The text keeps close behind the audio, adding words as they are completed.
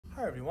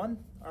Hi everyone.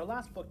 Our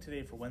last book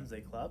today for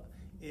Wednesday Club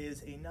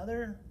is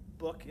another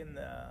book in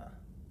the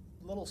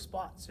Little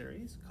Spot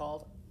series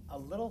called A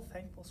Little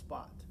Thankful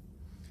Spot.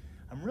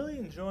 I'm really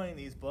enjoying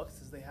these books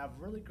as they have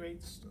really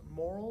great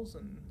morals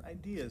and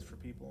ideas for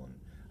people, and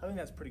I think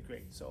that's pretty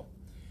great. So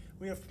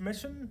we have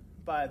permission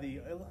by the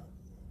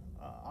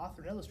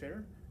author and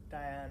illustrator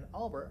Diane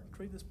Albert to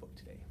read this book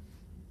today.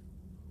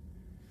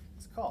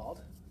 It's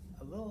called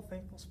A Little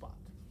Thankful Spot.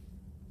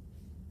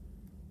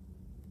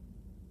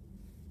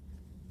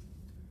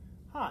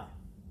 Hi,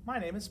 my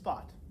name is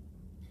Spot,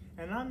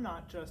 and I'm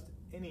not just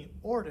any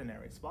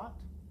ordinary spot.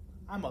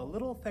 I'm a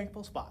little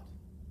thankful spot.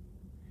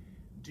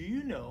 Do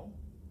you know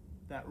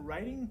that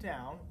writing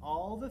down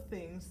all the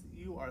things that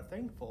you are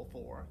thankful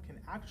for can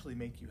actually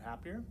make you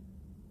happier?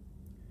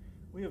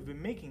 We have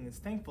been making this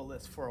thankful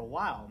list for a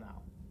while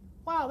now.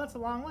 Wow, that's a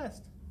long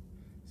list.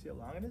 See how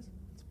long it is?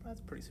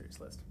 That's a pretty serious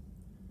list.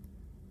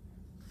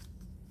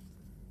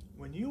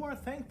 When you are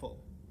thankful,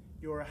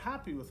 you are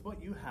happy with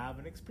what you have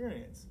and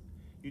experience.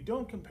 You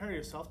don't compare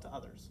yourself to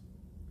others.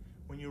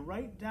 When you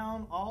write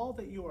down all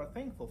that you are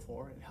thankful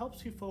for, it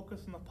helps you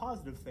focus on the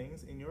positive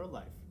things in your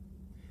life.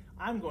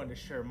 I'm going to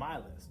share my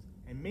list,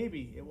 and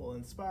maybe it will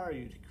inspire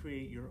you to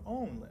create your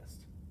own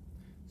list.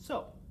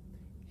 So,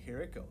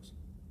 here it goes.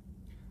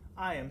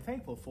 I am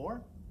thankful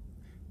for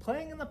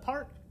playing in the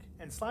park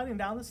and sliding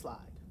down the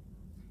slide,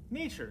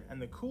 nature and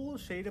the cool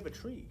shade of a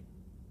tree,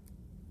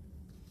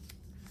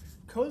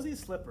 cozy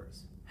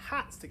slippers,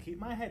 hats to keep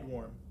my head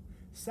warm,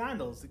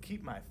 sandals to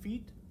keep my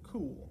feet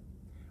cool,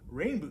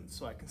 rain boots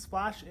so I can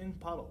splash in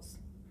puddles,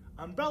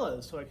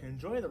 umbrellas so I can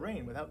enjoy the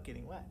rain without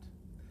getting wet,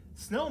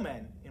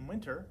 snowmen in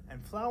winter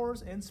and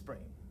flowers in spring,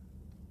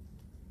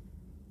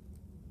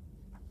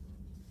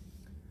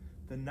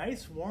 the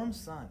nice warm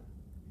sun,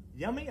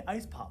 yummy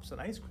ice pops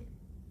and ice cream,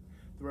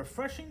 the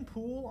refreshing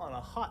pool on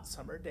a hot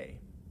summer day,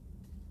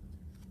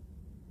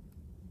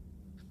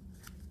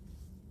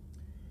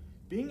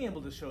 being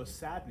able to show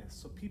sadness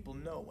so people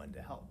know when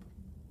to help,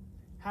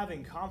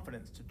 having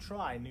confidence to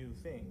try new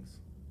things,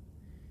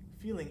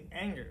 feeling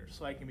anger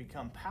so I can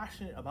become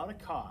passionate about a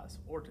cause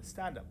or to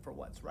stand up for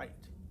what's right,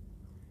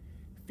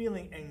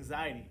 feeling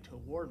anxiety to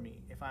warn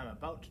me if I'm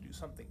about to do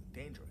something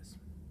dangerous,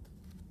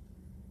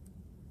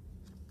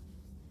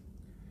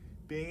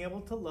 being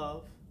able to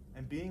love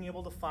and being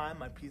able to find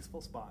my peaceful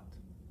spot,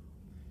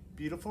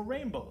 beautiful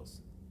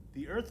rainbows,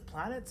 the earth,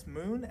 planets,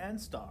 moon, and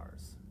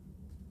stars,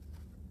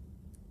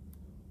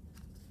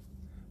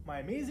 my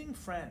amazing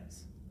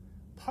friends,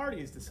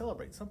 parties to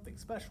celebrate something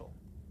special,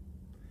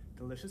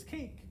 delicious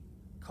cake,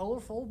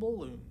 colorful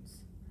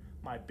balloons,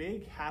 my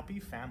big happy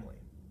family.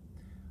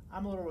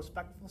 I'm a little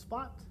respectful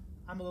spot.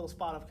 I'm a little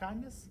spot of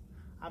kindness.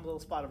 I'm a little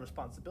spot of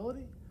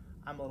responsibility.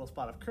 I'm a little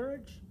spot of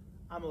courage.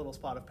 I'm a little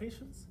spot of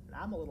patience. And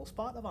I'm a little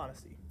spot of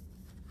honesty.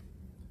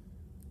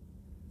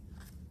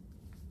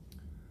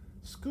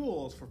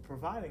 Schools for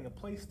providing a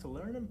place to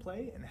learn and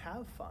play and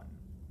have fun.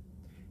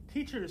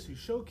 Teachers who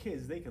show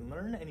kids they can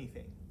learn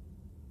anything.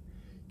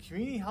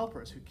 Community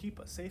helpers who keep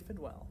us safe and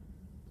well.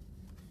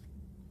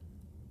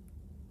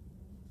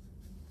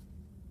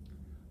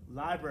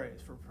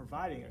 Libraries for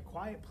providing a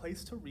quiet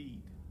place to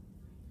read.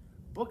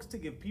 Books to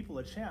give people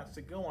a chance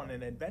to go on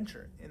an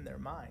adventure in their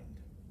mind.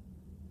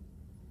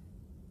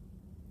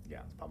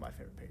 Yeah, it's probably my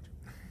favorite page.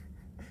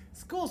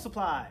 School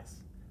supplies.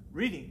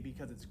 Reading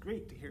because it's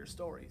great to hear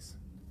stories.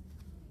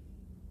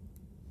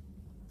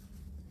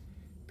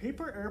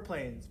 Paper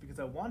airplanes because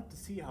I want to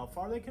see how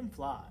far they can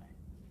fly.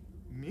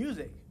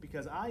 Music,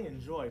 because I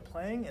enjoy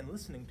playing and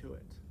listening to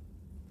it.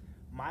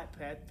 My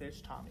pet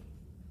fish, Tommy.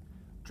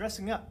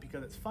 Dressing up,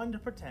 because it's fun to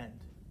pretend.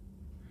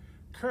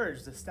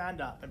 Courage to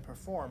stand up and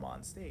perform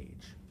on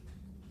stage.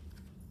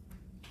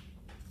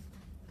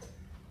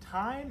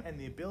 Time and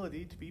the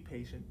ability to be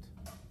patient.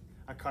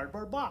 A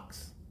cardboard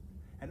box,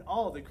 and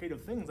all the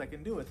creative things I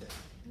can do with it.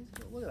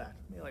 Look at that,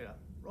 maybe like a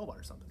robot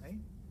or something, eh?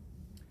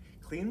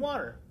 Clean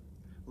water.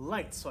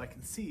 Lights so I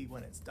can see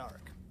when it's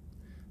dark.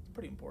 It's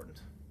pretty important.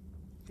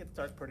 Gets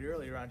dark pretty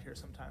early around here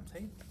sometimes,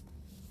 hey?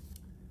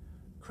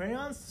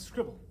 Crayons to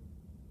scribble,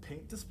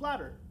 paint to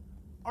splatter,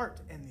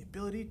 art and the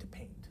ability to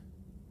paint,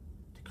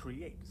 to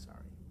create, sorry.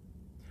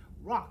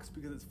 Rocks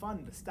because it's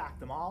fun to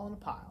stack them all in a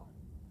pile.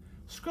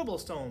 Scribble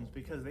stones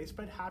because they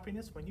spread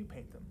happiness when you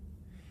paint them.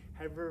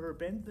 Have you ever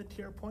been to the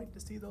Tier Point to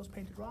see those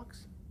painted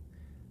rocks?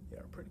 They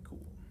are pretty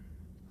cool.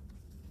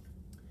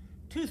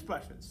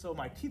 Toothbrushes so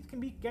my teeth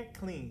can get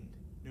cleaned.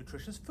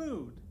 Nutritious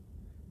food.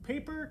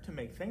 Paper to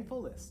make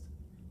thankful lists.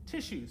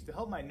 Tissues to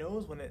help my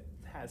nose when it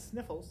has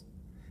sniffles.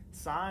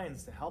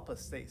 Signs to help us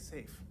stay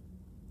safe.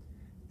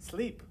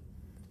 Sleep.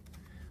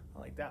 I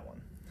like that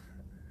one.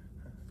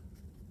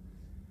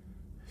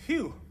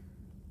 Phew.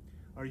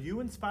 Are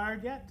you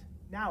inspired yet?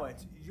 Now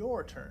it's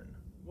your turn.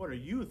 What are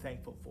you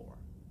thankful for?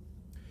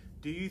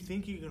 Do you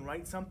think you can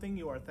write something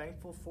you are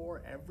thankful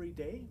for every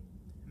day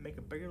and make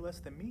a bigger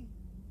list than me?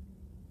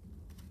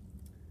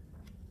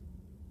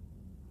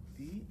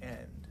 The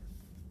end.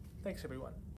 Thanks, everyone.